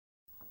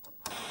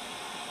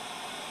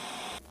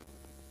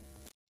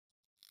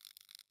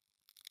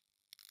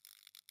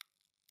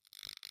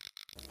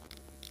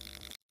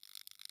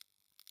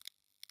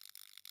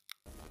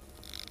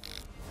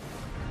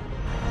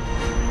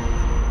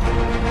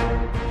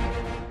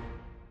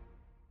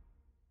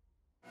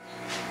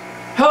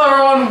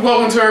everyone,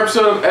 welcome to our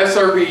episode of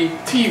SRB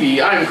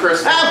TV. I'm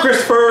Chris. I'm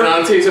Christopher. And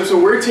on today's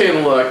episode, we're taking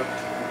a look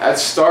at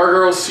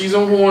Stargirl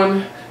Season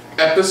 1,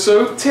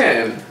 Episode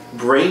 10.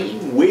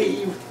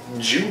 Brainwave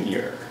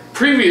Jr.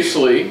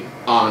 Previously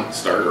on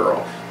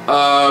Stargirl,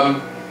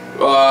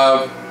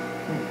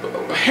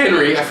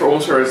 Henry, I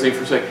almost heard his name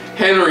for a second,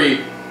 Henry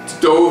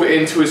dove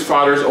into his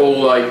father's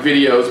old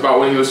videos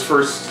about when he was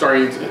first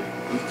starting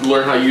to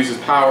learn how to use his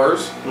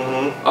powers.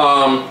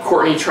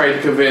 Courtney tried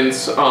to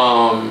convince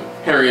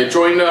Henry to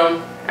join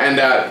them, and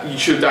that you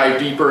should dive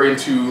deeper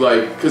into,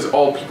 because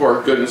all people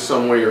are good in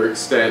some way or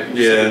extent.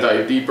 You should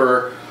dive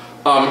deeper.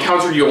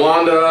 Countered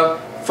Yolanda,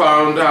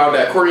 found out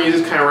that Courtney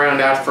is kind of around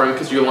that front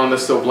because Yolanda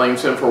still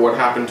blames him for what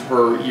happened to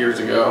her years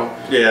ago.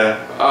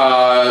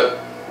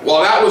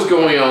 While that was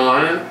going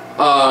on,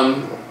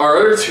 our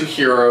other two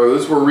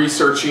heroes were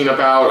researching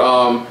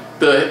about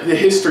the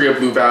history of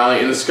Blue Valley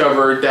and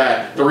discovered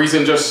that the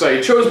reason Justice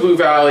Society chose Blue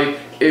Valley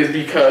is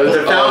because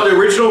the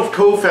original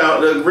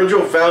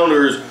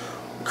founders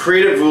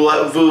created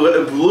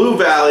Blue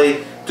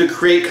Valley to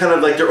create kind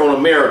of like their own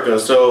America.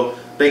 So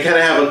they kind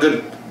of have a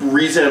good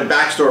reason and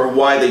backstory of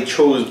why they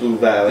chose Blue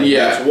Valley.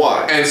 Yeah, that's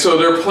why. And so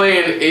their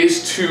plan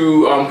is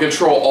to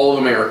control all of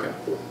America.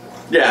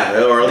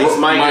 Yeah, or at least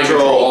mind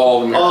control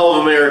all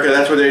of America.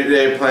 That's what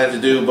they plan to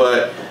do.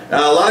 But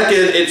a lot of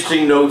good,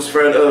 interesting notes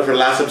for the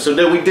last episode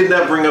that we did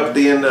not bring up at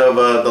the end of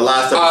the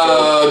last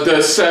episode.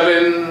 The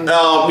 7.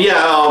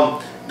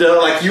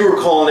 Like you were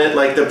calling it,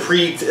 like the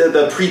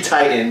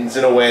pre-Titans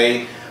in a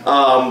way.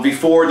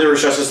 Before there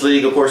was Justice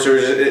League, of course there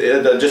was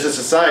the Justice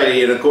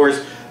Society, and of course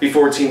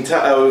before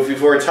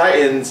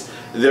Titans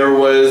there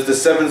was the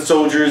 7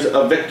 Soldiers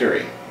of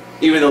Victory.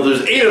 Even though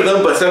there's 8 of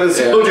them, but 7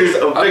 Soldiers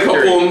of Victory. A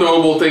couple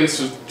notable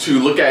things to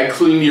look at,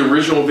 including the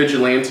original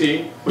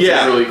Vigilante, which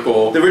is really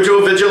cool. The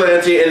original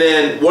Vigilante, and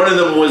then one of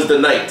them was the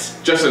Knight.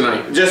 Just a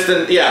Knight.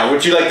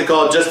 What you like to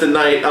call it, just a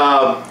Knight.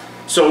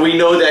 So we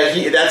know that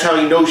that's how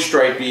he knows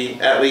Stripey,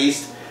 at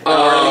least. Or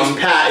at least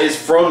Pat is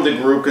from the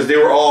group, because they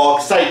were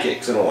all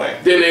psychics in a way.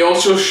 Then they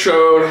also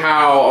showed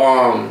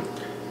how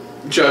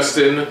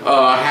Justin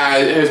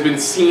has been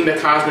seeing the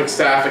Cosmic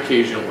Staff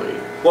occasionally.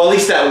 Well, at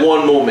least that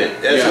one moment.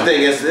 That's the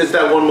thing. It's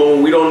that one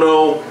moment. We don't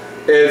know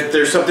if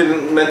there's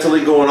something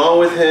mentally going on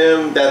with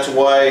him. That's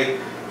why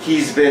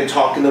he's been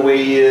talking the way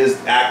he is,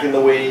 acting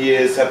the way he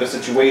is, type of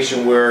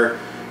situation where,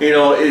 did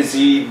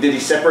he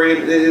separate?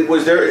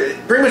 Is there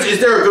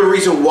a good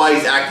reason why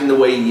he's acting the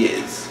way he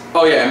is?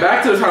 Oh yeah, and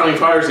back to the Founding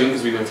Fathers scene,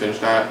 because we didn't finish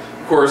that.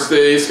 Of course,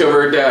 they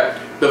discovered that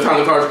the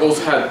Founding Fathers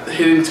also had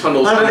hidden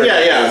tunnels.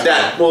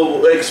 That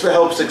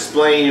helps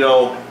explain,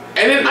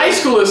 And then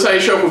Icicle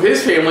decided to show up with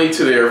his family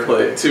to their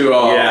place,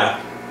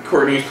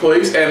 Courtney's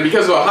place, and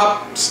because of a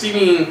hot,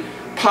 steaming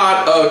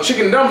pot of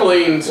chicken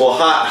dumplings. Well,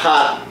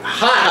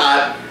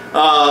 hot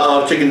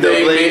chicken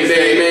dumplings.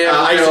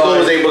 Icicle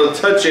was able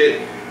to touch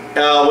it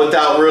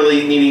without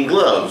really needing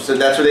gloves, and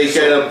that's where they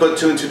kind of put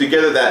 2 and 2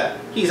 together that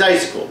he's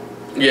Icicle.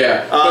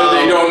 Yeah, but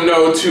they don't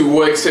know to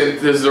what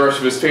extent does the rest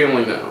of his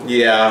family know.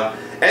 Yeah,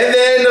 and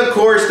then of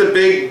course the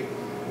big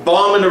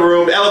bomb in the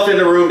room, elephant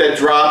in the room that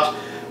dropped.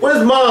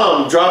 Was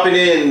Mom stepping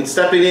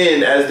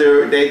in as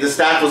the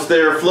staff was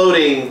there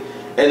floating,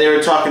 and they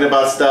were talking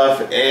about stuff,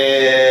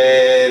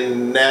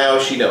 and now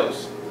she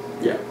knows.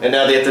 Yeah. And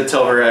now they have to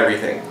tell her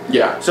everything.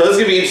 Yeah. So this is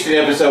going to be an interesting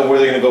episode where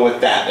they're going to go with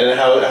that, and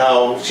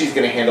how she's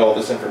going to handle all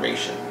this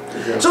information.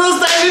 Okay. So let's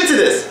dive into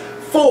this.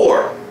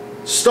 For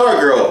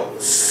Stargirl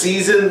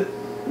Season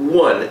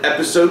 1,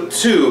 Episode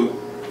 10,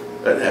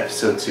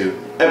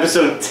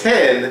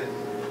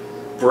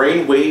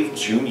 Brainwave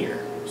Jr.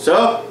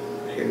 So,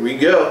 here we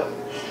go.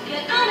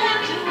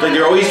 Like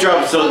they're always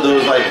dropping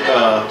those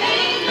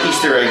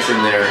Easter eggs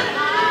in there.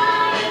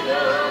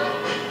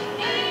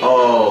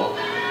 Oh.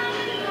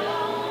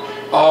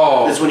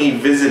 That's when he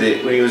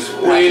visited, when he was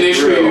when he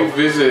initially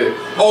visited.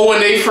 Oh, when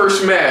they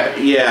first met.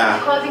 Yeah.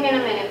 Closing in a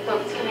minute,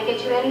 folks. Can I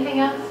get you anything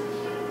else?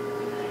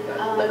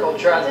 Like old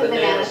chocolate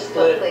banana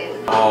split. Please.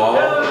 Oh.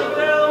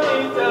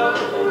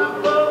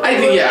 I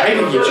think he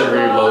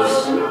genuinely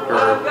loves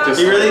her.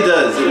 He really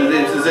does.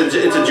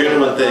 It's a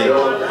genuine thing.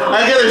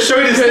 I gotta show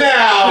you this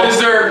now.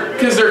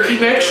 Because their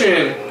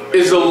connection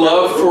is a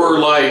love for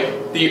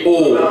the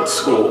old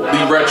school,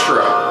 the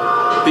retro,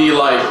 the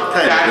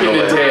back in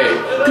the day.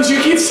 Because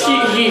you can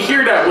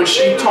hear that when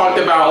she talked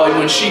about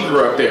when she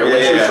grew up there,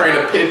 when she was trying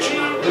to pitch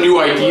new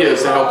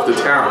ideas to help the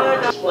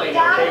town.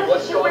 Dad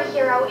was a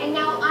superhero, and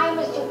now I'm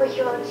a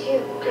superhero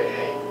too. Okay,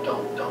 hey,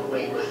 don't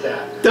leave with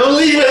that. Don't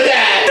leave with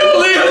that.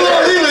 Don't leave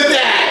with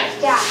that.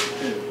 Dad.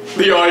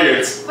 The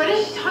audience. What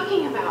is she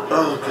talking about?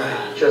 Oh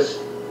God.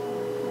 Just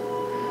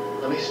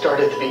let me start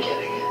at the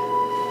beginning.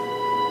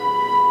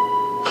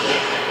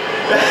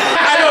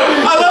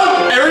 I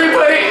love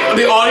everybody.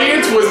 The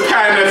audience was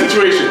patting that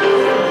situation.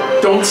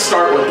 Don't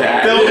start with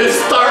that. Don't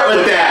start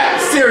with that.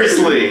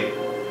 Seriously.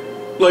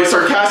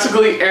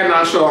 Sarcastically and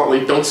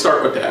nonchalantly, don't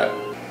start with that.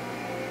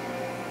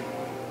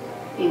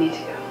 You need to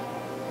go.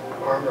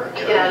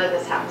 Get out of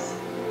this house.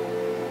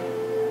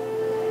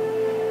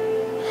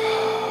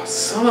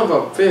 Son of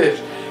a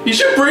bitch. You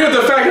should bring up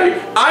the fact, like,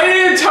 I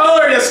didn't tell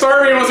her that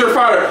Starman was her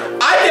father.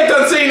 I kept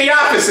on saying the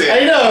opposite.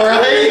 I know,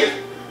 right?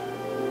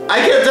 I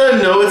kept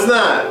on, no, it's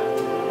not.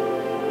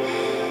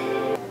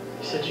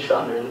 You said you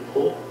found her in the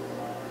pool.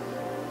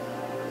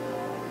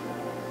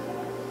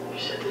 You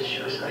said that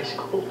she was ice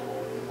cold.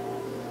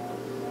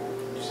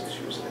 You said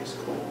she was ice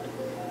cold.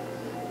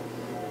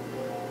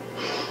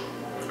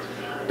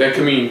 That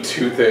could mean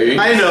two things.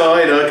 I know.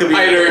 It could be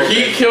either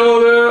he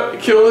killed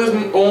his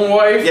own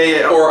wife,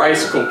 or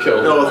Icicle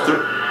killed her.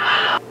 No,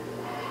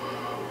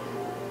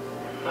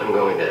 I'm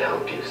going to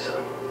help you,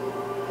 son.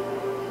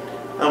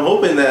 I'm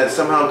hoping that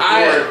somehow Court...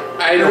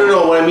 I don't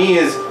No, what I mean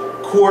is,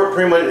 Court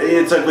pretty much...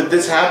 It's like with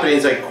this happening,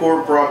 it's like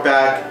Court brought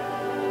back,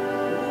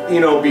 you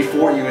know,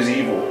 before he was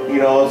evil. You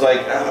know, it's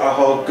like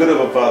how good of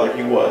a father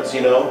he was,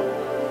 you know?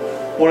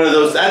 One of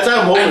those... That's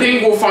how I'm hoping. I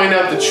think we'll find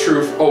out the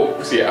truth. Oh,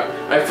 yeah.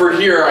 I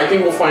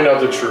think we'll find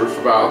out the truth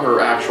about her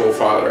actual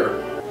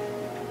father.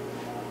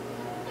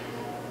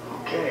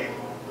 Okay.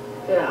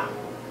 Yeah.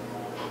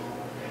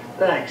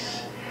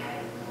 Thanks.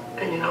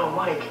 And you know,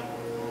 Mike,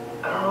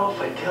 I don't know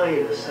if I tell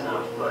you this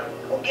enough, but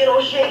don't get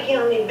all shaky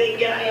on me, big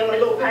guy. I'm gonna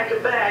go pack a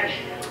bag.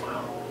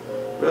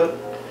 Well,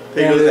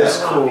 that's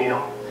cool.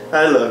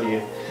 I love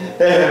you.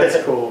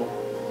 That's cool.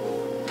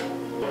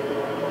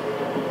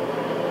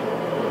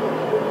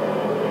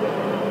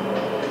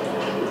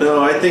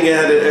 No, I think it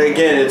had,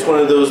 again, it's one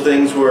of those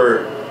things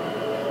where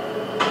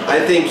I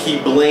think he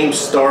blamed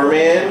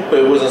Starman, but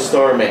it wasn't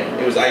Starman,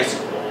 it was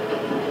Icicle.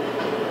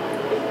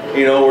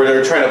 You know, where they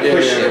were trying to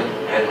push him.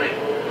 Henry.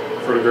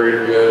 For the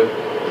greater good.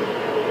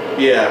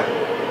 Yeah.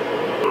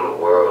 The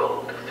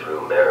world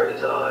through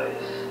Mary's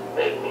eyes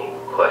made me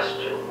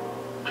question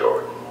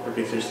Jordan.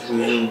 Because he's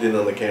zoomed in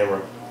on the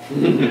camera.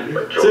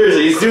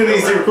 Seriously, he's doing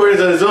these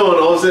recordings on his own,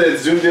 all of a sudden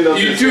it's zoomed in on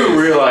You do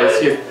realize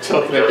he has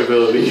telekinetic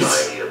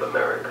abilities.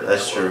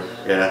 That's true,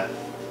 yeah.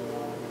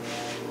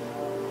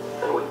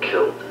 And we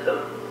killed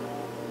them.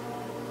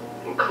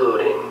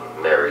 Including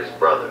Mary's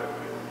brother,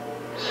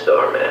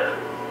 Starman.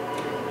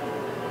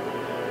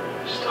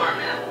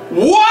 Starman.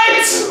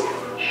 What?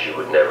 She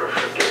would never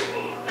forgive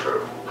me for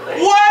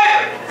playing.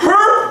 What?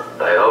 Her?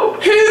 I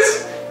hope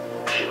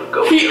she would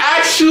go. He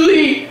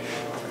actually...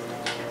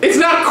 It's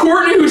not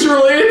Courtney who's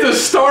related to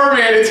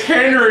Starman, it's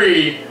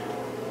Henry.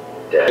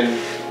 Dead.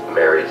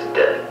 Mary's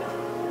dead.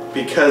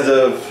 Because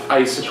of...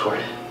 Icicle.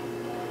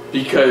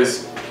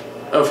 Because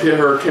of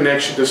her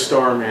connection to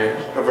Starman.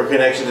 Of her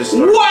connection to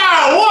Starman.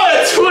 Wow, what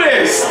a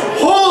twist!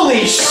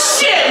 Holy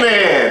shit,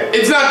 man!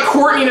 It's not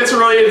Courtney that's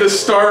related to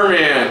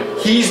Starman.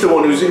 He's the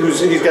one he's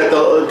got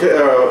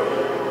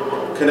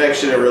the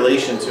connection and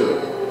relation to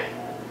it.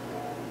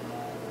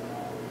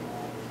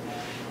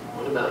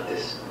 What about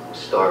this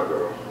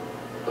Stargirl?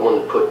 The one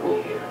that put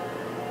me here.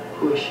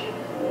 Who is she?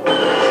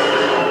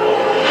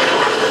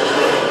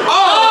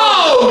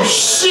 Oh,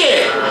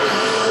 shit!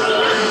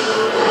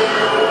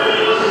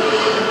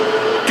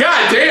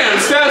 God damn,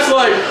 Steph's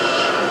like,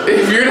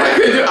 if you're not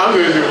gonna do it, I'm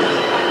gonna do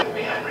it.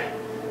 Me, Henry.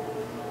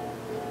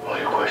 All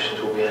your questions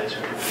will be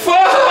answered. Fuck!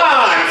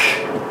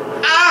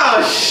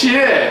 Oh,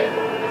 shit!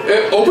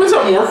 It opens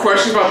up more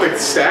questions about the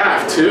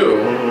staff, too.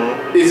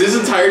 Mm-hmm. Is this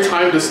entire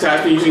time the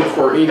staff been using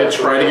Courtney to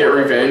try to get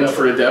revenge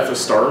for the death of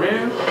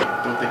Starman?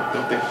 Don't think.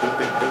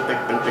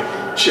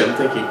 Shit, I'm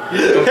thinking.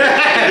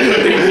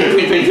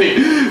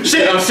 Think.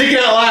 Shit, I'm thinking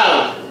out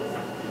loud!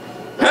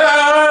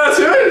 That's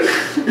good!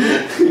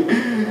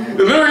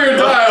 The number you're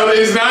dialed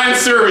is 9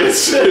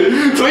 service.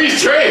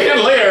 Please try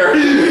again later.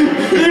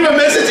 Leave a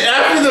message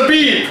after the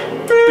beep.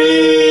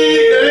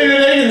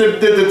 Beep.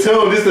 The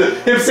tone, just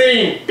him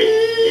saying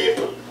beep.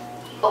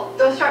 Oh,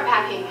 don't start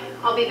packing.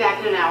 I'll be back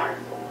in an hour.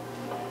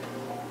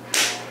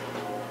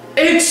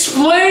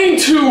 Explain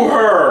to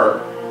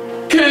her!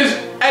 Because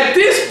at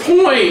this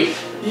point,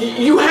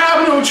 you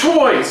have no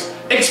choice.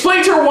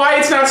 Explain to her why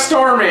it's not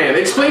Starman.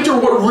 Explain to her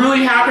what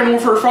really happened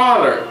with her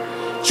father.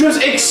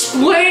 Just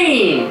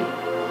explain!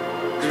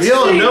 We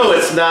all know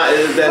it's not.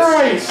 That's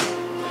Christ.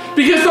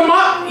 Because the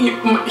mom,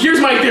 here's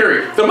my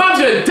theory. The mom's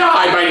gonna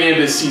die by the end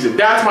of this season.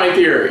 That's my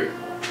theory.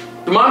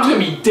 The mom's gonna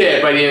be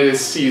dead by the end of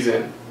this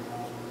season.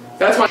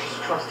 That's my...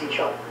 Trust each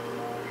other.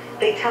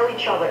 They tell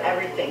each other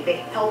everything. They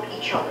help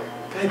each other.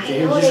 God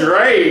damn, he's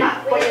right.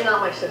 But you're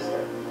not my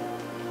sister.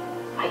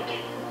 I get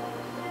it.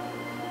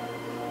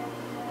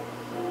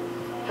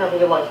 Tell me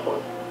your life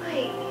point.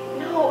 Mike,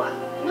 no,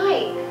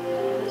 Mike.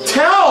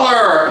 Tell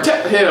her!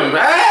 Tell him!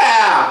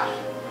 Ah!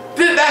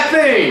 Did that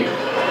thing!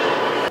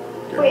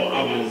 Wait,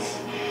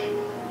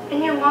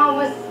 and your mom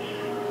was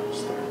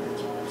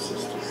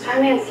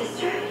Starman's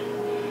sister?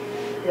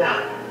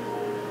 Yeah.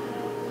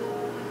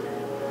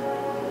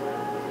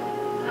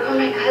 You're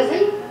my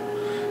cousin?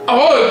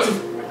 Oh,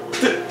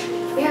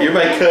 You're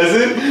my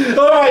cousin?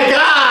 Oh my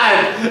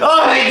god!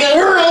 Oh my god,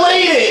 we're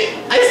related!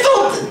 I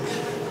still...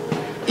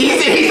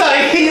 He's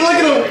like, hey, look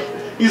at him!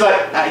 He's like,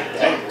 I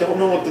don't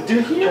know what to do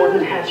here.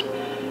 Jordan has...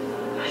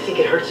 I think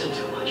it hurts him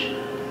too much.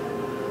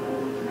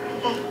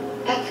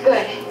 That's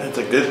good. That's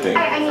a good thing.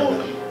 I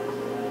mean,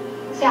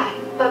 Dad,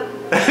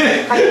 But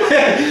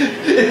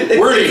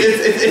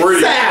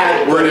it's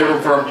sad. Word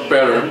it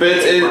better. But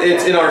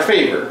it's in our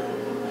favor.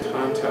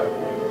 Contact me.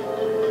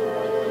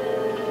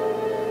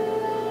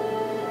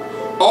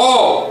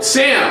 Oh,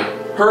 Sam,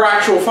 her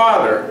actual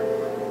father.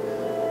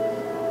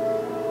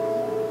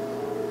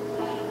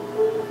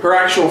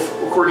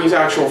 Courtney's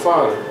actual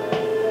father.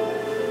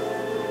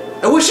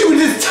 I wish you would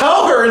just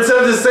tell her instead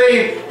of just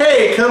saying,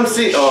 "Hey, come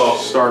see." Oh,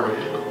 Stargirl.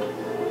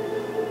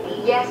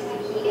 yes,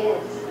 he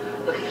is.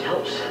 Look, if it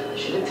helps,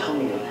 she didn't tell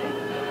me anything.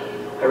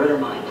 I read her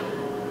mind.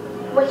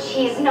 Which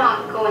he's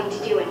not going to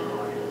do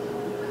anymore.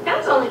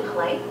 That's only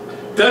polite.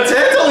 That's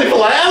only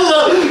polite. I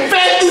love.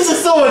 Beth, this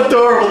is so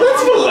adorable.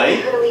 That's polite.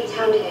 Her to leave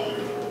town today.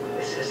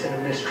 This isn't a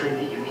mystery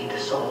that you need to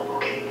solve,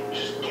 okay?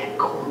 Just get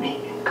Courtney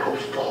and go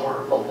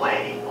far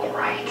away,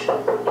 alright?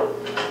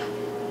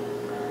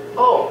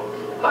 Oh,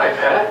 hi,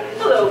 Pat.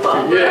 Hello,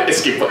 Bob. Yeah,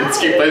 escape button.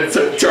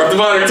 Turn off the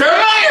monitor. Turn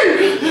the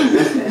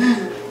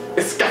monitor!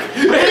 Escape.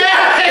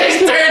 Yeah, he's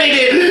turning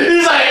it.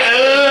 He's like,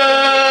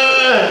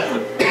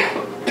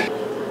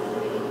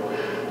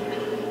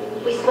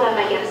 We split up,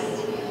 I guess.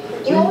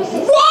 You always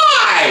say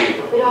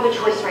Why? we don't have a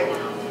choice right now.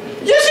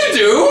 Yes, you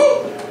do.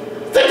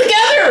 Stick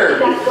together.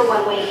 That's the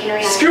one way,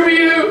 Henry.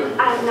 Scooby-Doo.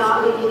 I'm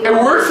not leaving you. It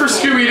worked for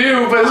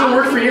Scooby-Doo, but it doesn't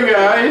work for you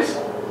guys.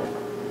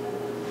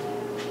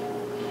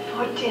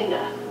 For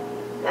dinner.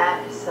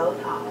 That is so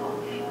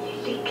thoughtful.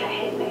 You think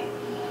ahead, man.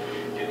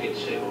 Du kan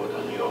se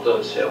hvordan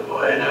Jordan ser på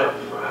henne.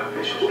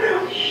 The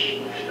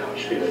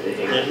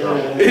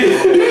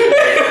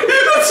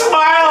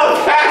smile on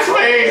Pat's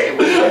face.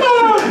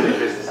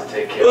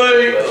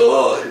 Like,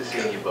 oh.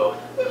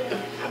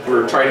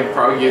 We're trying to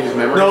probably get his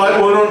memory. No, I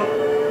don't.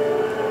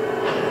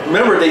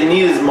 Remember, they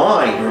need his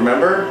mind.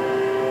 Remember?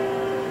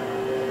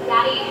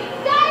 Daddy,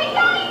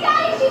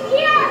 she's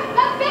here.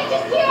 That bitch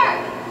is here.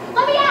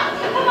 Let me out.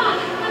 Come on,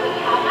 let me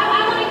out. I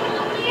want to kill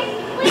her, please.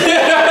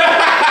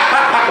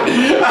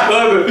 I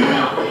love it.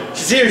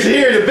 She's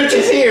here. The bitch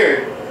is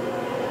here.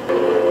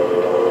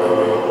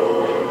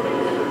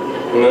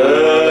 One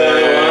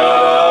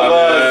of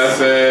us.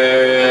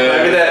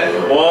 Look at that.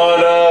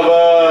 One of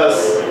us.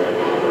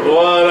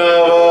 One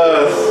of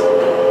us.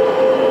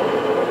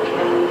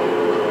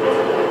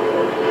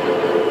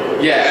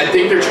 Yeah, I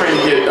think they're trying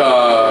to get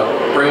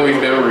Brainwave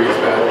memories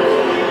back.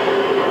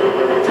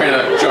 Trying to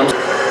jump.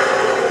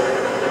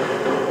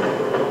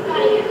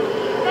 Daddy,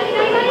 wait.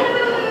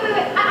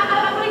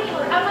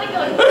 I want to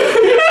kill her.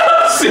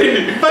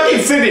 Cindy.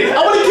 Fucking Cindy. I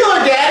want to kill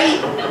her, Daddy.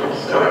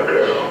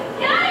 Stargirl.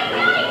 Daddy,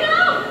 no.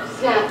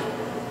 Snap.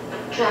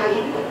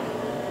 Dragon.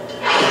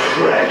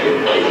 Dragon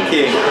King.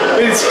 King.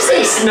 Wait, did she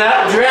say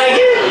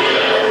Snapdragon?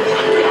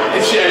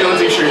 And I don't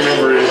think she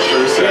remembered it for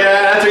a second.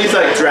 Yeah, that's what he's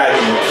like, Dragon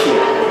King.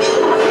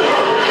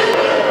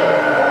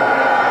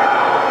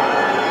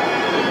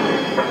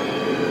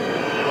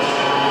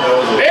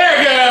 There it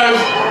goes.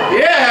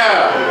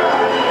 Yeah.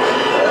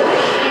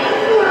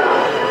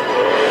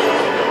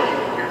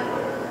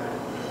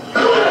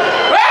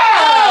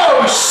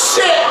 Oh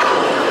shit!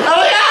 I'm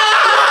like, ah!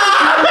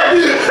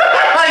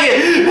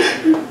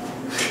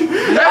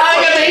 I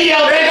got the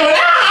yell. They going,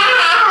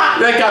 ah!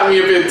 That got me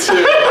a bit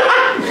too.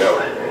 No,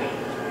 Henry.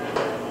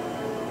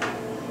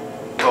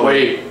 Oh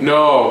wait,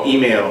 no.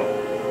 Email.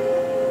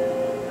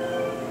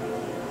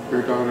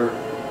 Your daughter,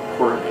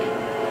 Courtney.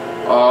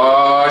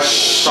 Oh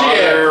shit!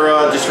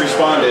 Father just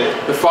responded.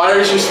 The father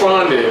just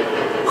responded.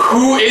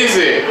 Who is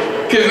it?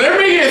 Because they're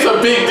making this a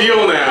big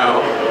deal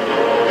now.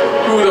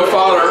 Who the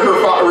father, her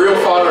real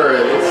father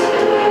is.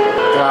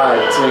 God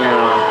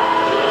damn.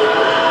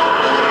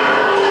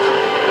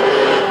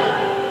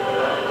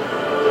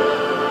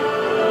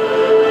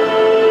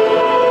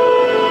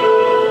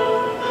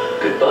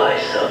 Goodbye,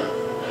 son.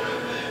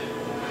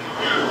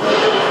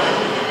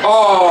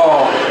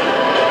 Oh.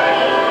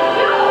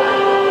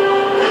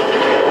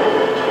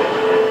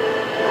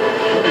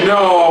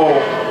 No.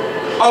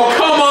 Oh,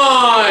 come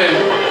on.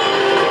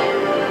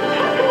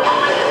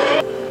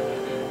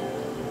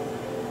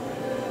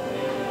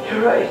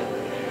 You're right.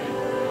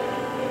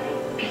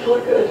 People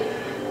are good.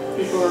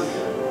 People are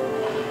good.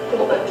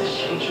 Don't let this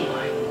change your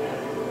mind.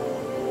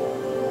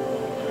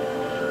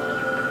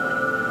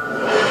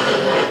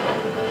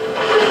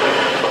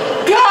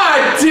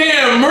 God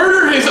damn,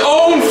 murdered his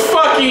own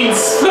fucking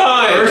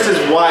son. First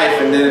his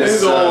wife and then his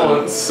son.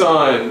 own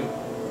son.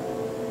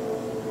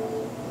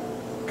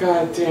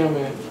 God damn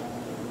it.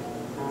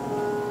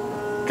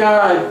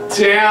 God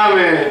damn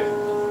it.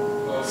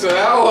 So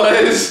that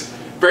was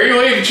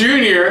Brainwave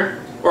Jr.,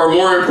 or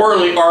more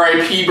importantly,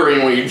 R.I.P.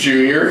 Brainwave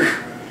Jr.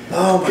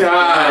 Oh my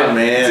God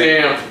man.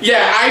 damn.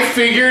 Yeah, I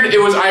figured it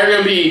was either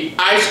going to be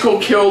Icicle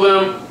killed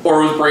him,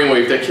 or it was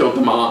Brainwave that killed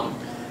the mom.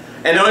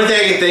 And the only thing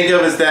I can think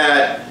of is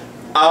that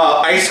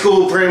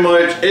Icicle pretty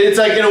much, it's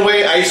like in a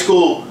way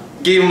Icicle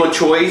gave him a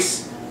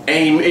choice,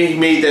 and he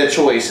made that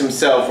choice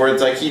himself, where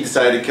it's like he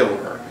decided to kill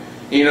her.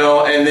 You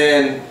know, and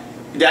then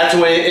that's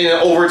when,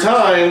 over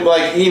time,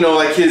 like, you know,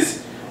 like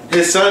his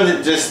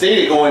son just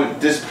stated, going,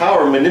 this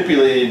power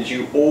manipulated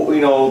you, you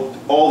know,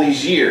 all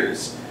these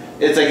years.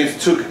 It's like it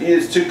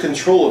took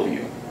control of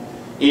you.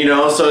 You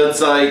know, so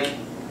it's like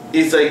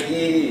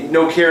he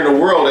no care in the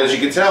world, as you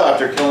can tell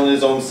after killing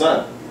his own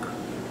son.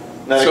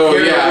 So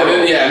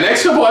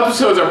next couple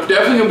episodes are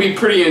definitely gonna be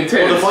pretty intense.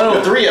 Well, the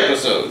final 3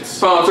 episodes.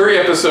 Final 3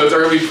 episodes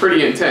are gonna be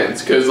pretty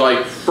intense because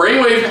like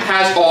Brainwave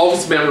has all of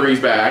his memories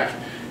back.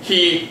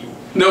 He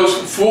knows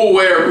full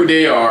aware who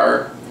they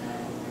are,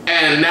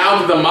 and now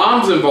that the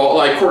mom's involved,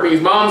 like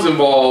Courtney's mom's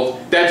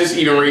involved, that just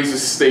even raises the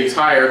stakes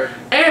higher.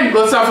 And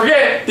let's not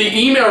forget the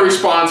email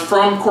response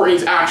from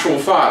Courtney's actual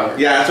father.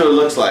 Yeah, that's what it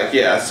looks like.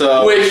 Yeah,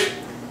 so which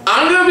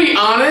I'm gonna be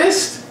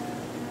honest,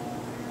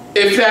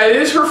 if that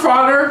is her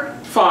father,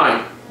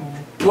 fine.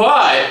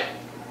 But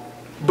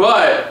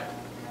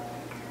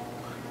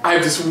I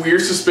have this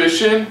weird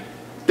suspicion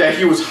that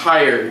he was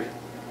hired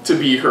to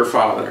be her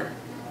father.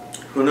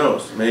 Who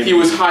knows? Maybe he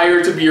was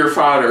hired to be her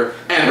father,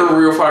 and her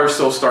real father is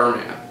still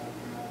Starman.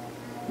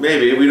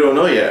 Maybe, we don't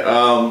know yet.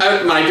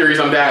 My theory's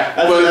on that.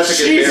 But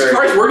Jesus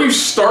Christ, where do you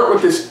start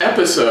with this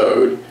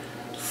episode?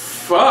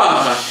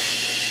 Fuck.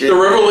 Shit. The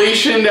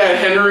revelation that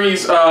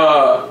Henry's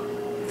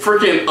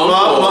freaking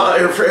uncle.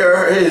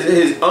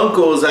 His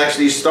uncle is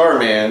actually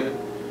Starman.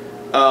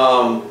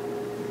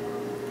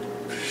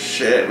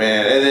 Shit,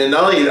 man. And then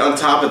not only on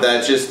top of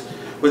that, just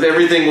with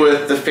everything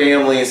with the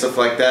family and stuff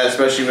like that,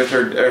 especially with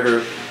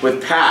her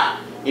with Pat.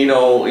 You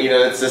know,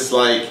 it's just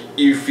like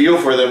you feel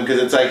for them because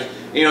it's like,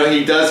 you know,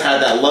 he does have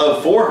that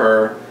love for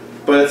her,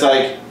 but it's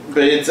like, and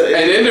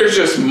then there's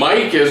just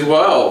Mike as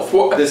well.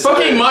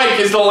 Fucking Mike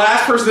is the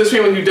last person in this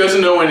family who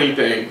doesn't know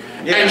anything,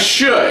 and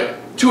should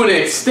to an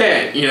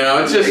extent. You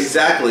know, it's just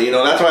exactly. You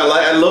know, that's why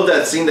I love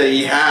that scene that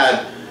he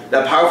had,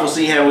 that powerful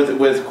scene he had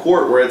with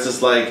Court, where it's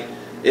just like,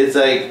 it's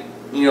like,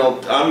 you know,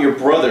 I'm your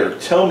brother.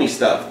 Tell me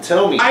stuff.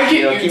 Tell me. I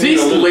can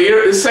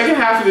the second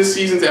half of this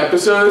season's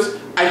episodes,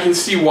 I can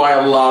see why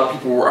a lot of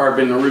people have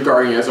been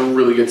regarding it as a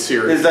really good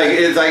series.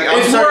 It's like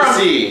I'm starting to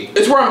see.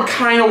 It's where I'm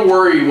kind of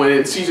worried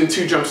when season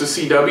 2 jumps to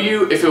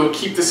CW if it will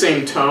keep the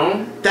same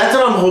tone. That's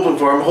what I'm hoping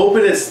for. I'm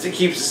hoping it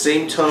keeps the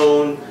same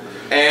tone,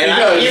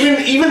 and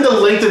even the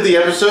length of the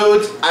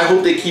episodes, I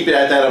hope they keep it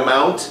at that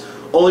amount.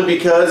 Only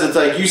because it's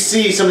like you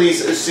see some of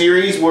these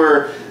series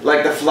where,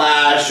 like the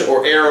Flash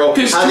or Arrow,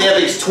 how they have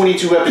these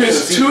 22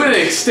 episodes. Because to an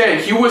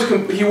extent, he was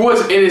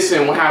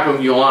innocent. What happened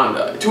with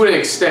Yolanda? To an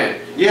extent,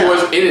 he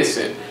was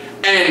innocent,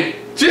 and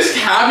just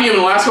having him in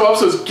the last couple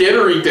episodes get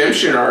a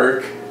redemption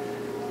arc,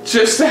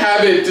 just to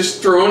have it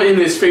just thrown in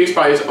his face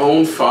by his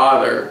own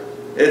father.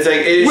 It's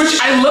like which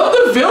I love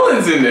the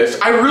villains in this.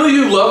 I really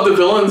do love the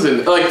villains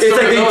in like. It's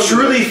like they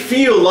truly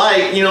feel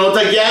like, you know. It's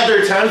like, yeah,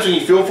 there are times when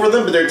you feel for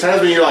them, but there are times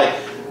when you're like,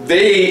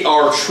 they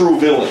are true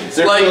villains.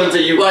 They're villains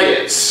that you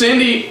get.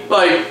 Cindy,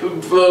 like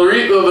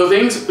the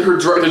things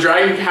the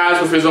dragon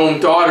has with his own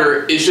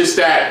daughter is just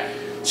that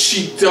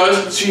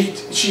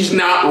she's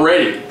not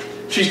ready.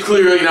 She's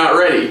clearly not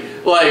ready.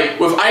 Like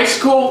with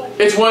Icicle,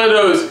 it's one of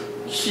those.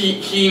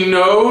 He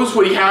knows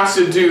what he has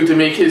to do to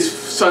make his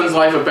son's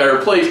life a better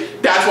place.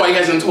 That's why he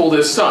hasn't told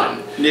his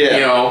son. Yeah.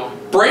 You know,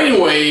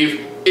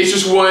 Brainwave is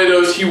just one of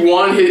those. He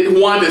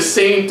wanted the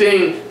same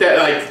thing that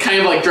like kind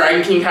of like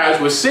Dragon King has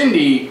with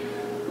Cindy.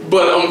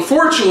 But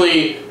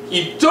unfortunately,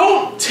 you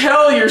don't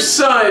tell your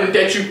son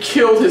that you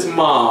killed his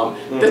mom.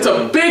 That's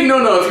a big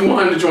no-no if you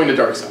want him to join the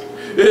dark side.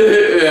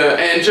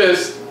 And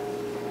just,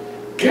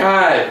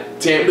 god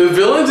damn, the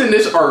villains in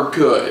this are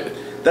good.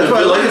 That's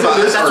what I like about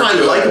this. That's what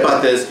I like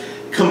about this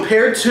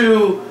compared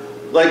to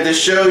like the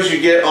shows you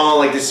get on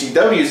like the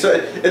CW. So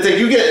it's like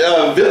you get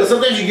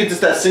sometimes you get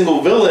just that single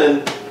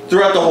villain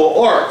throughout the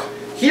whole arc.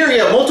 Here you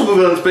have multiple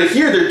villains, but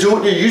here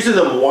they're using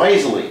them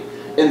wisely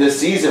in the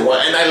season,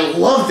 and I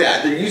love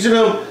that they're using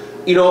them,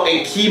 you know,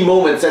 in key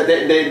moments that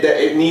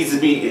it needs to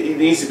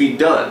be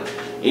done,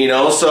 you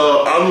know.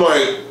 So I'm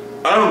like,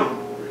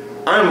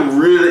 I'm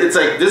really, it's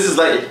like this is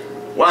like,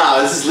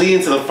 wow, this is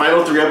leading to the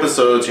final 3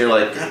 episodes. And you're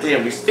like, god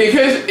damn, because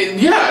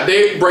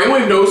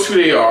Brainwave knows who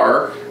they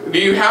are.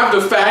 You have the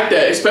fact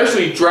that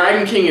especially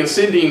Dragon King and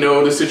Cindy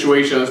know the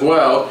situation as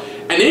well,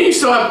 and then you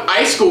still have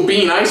Icicle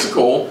being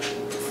Icicle,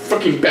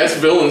 fucking best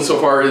villain so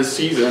far this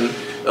season,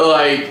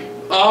 like.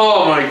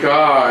 Oh my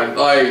god,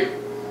 like,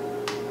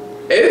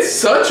 it's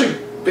such a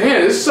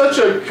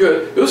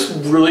good, it was a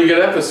really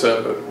good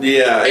episode.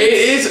 Yeah. It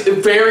is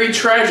very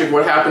tragic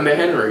what happened to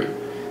Henry.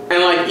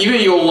 And like, even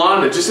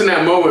Yolanda, just in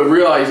that moment,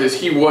 realizes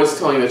he was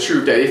telling the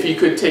truth, that if he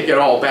could take it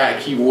all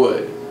back, he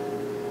would.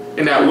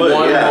 In that one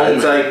moment.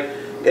 It's like,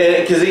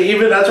 because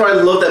even, that's why I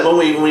love that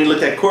moment, even when you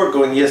look at Court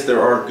going, yes,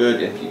 there are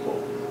good in people.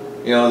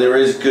 You know, there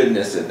is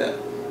goodness in them.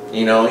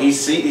 You know, he's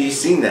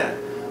seen that.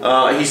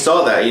 He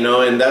saw that, you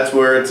know, and that's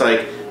where it's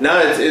like,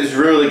 now it's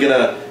really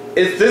gonna,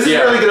 this is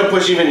really gonna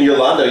push even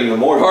Yolanda even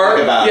more.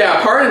 Part of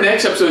the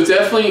next episode is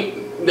definitely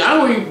not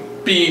only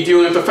be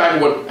dealing with the fact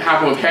of what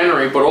happened with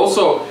Henry, but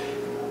also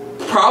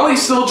probably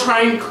still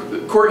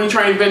Courtney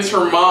trying to convince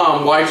her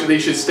mom why they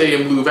should stay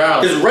in Blue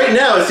Valley. Because right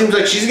now it seems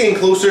like she's getting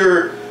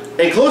closer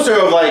and closer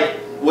of like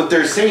what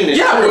they're saying is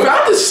true.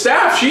 Without the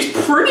staff, she's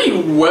pretty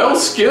well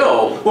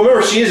skilled. Well,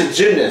 remember, she is a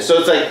gymnast, so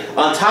it's like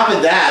on top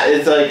of that,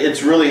 it's like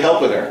it's really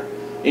helping her.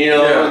 You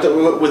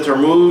know, with her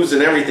moves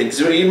and everything.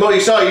 So you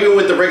saw even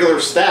with the regular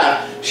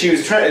staff, she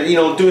was trying, you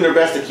know, doing her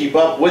best to keep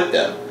up with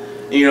them.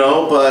 You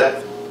know,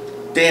 but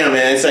damn,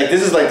 man, it's like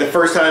this is like the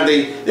first time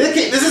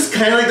this is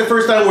kind of like the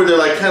first time where they're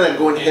like kind of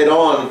going head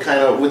on, kind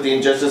of with the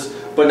injustice,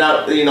 but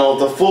not, you know,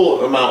 the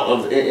full amount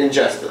of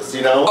injustice.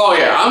 You know? Oh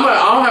yeah,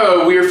 I'll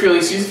have a weird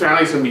feeling season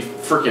finale is gonna be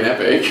freaking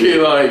epic.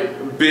 Like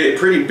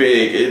pretty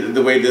big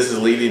the way this is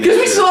leading. Because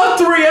we still have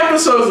 3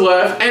 episodes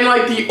left, and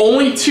like the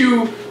only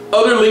 2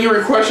 other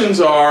lingering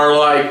questions are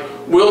like,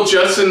 will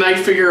Justin Knight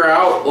figure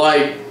out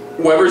like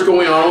whatever's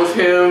going on with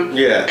him?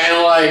 Yeah.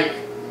 And like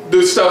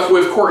the stuff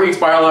with Courtney's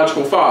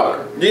biological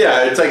father.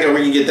 Yeah, it's like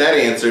we can get that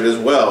answered as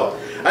well.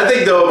 I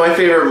think though my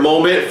favorite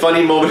moment,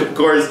 funny moment of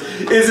course,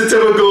 is the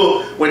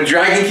typical when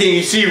Dragon King,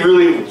 you see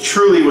really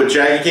truly what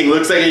Dragon King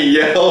looks like, he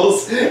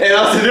yells, and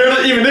also they're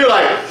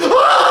like,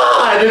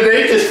 ah, and then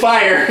they just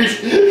fire.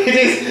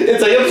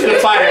 It's like, I'm just gonna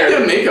fire.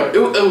 Good makeup. It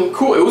was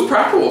cool. It was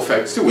practical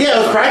effects too. Yeah,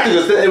 it was practical.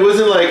 It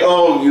wasn't like,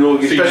 oh, you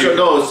know, special.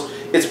 No,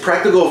 it's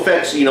practical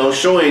effects. You know,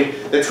 showing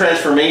the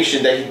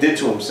transformation that he did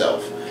to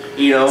himself.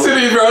 You know, so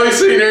he's probably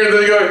sitting there and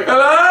they're going,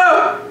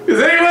 hello, is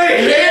anybody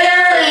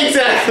here?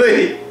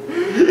 Exactly.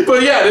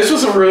 But yeah, this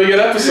was a really good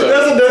episode.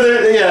 That's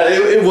another, yeah,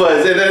 it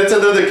was, and that's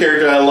another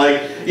character I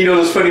like. You know,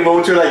 those funny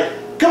moments where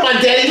like, come on,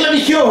 Daddy, let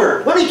me kill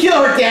her. Let me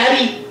kill her,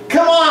 Daddy.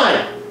 Come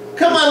on,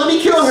 let me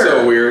kill her.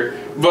 So weird.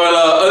 But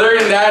other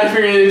than that, if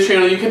you're new to the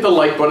channel, you hit the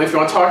like button. If you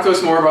want to talk to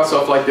us more about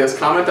stuff like this,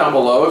 comment down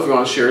below. If you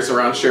want to share us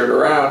around, share it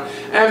around.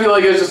 And if you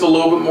like us just a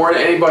little bit more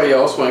than anybody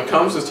else when it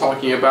comes to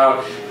talking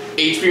about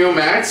HBO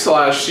Max /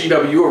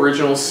 CW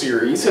original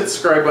series, hit the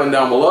subscribe button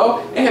down below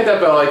and hit that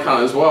bell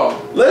icon as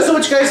well. Let us know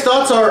what you guys'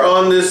 thoughts are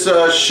on this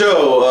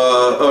show.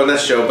 On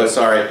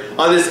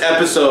this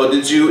episode.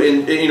 Did you,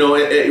 you know,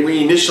 when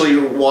you initially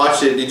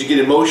watched it, did you get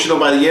emotional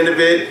by the end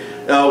of it?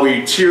 Were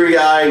you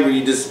teary-eyed? Were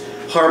you just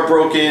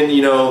heartbroken?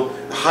 You know,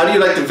 how do you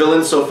like the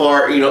villains so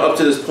far? You know, up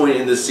to this point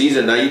in this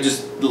season, are you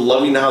just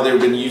loving how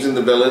they've been using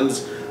the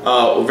villains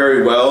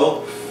very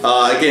well?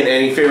 Again,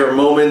 any favorite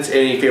moments,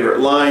 any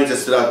favorite lines that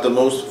stood out the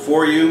most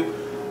for you?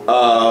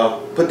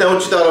 Put down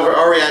what you thought of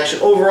our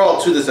reaction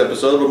overall to this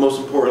episode, but most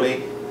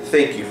importantly,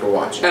 thank you for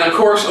watching. And of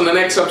course, on the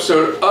next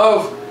episode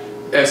of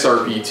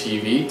SRB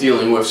TV,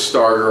 dealing with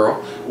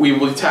Stargirl, we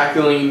will be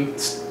tackling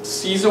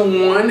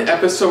Season 1,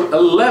 Episode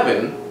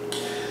 11,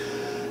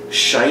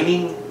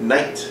 Shining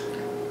Knight.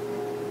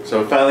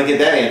 So we finally get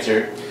that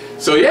answer.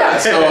 So yeah,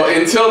 so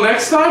until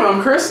next time,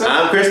 I'm Chris.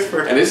 I'm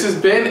Christopher. And this has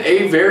been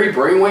a very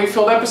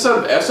brainwave-filled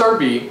episode of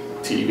SRB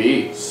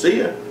TV. See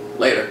ya.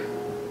 Later.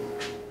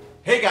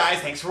 Hey guys,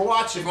 thanks for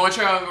watching. If you want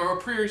to check out our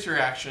previous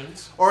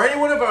reactions, or any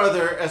one of our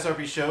other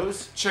SRB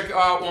shows, check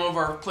out one of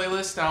our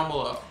playlists down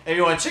below. If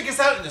you want to check us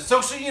out in the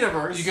social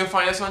universe, you can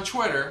find us on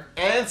Twitter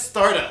and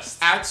Stardust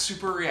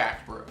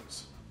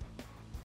 @SuperReactBros.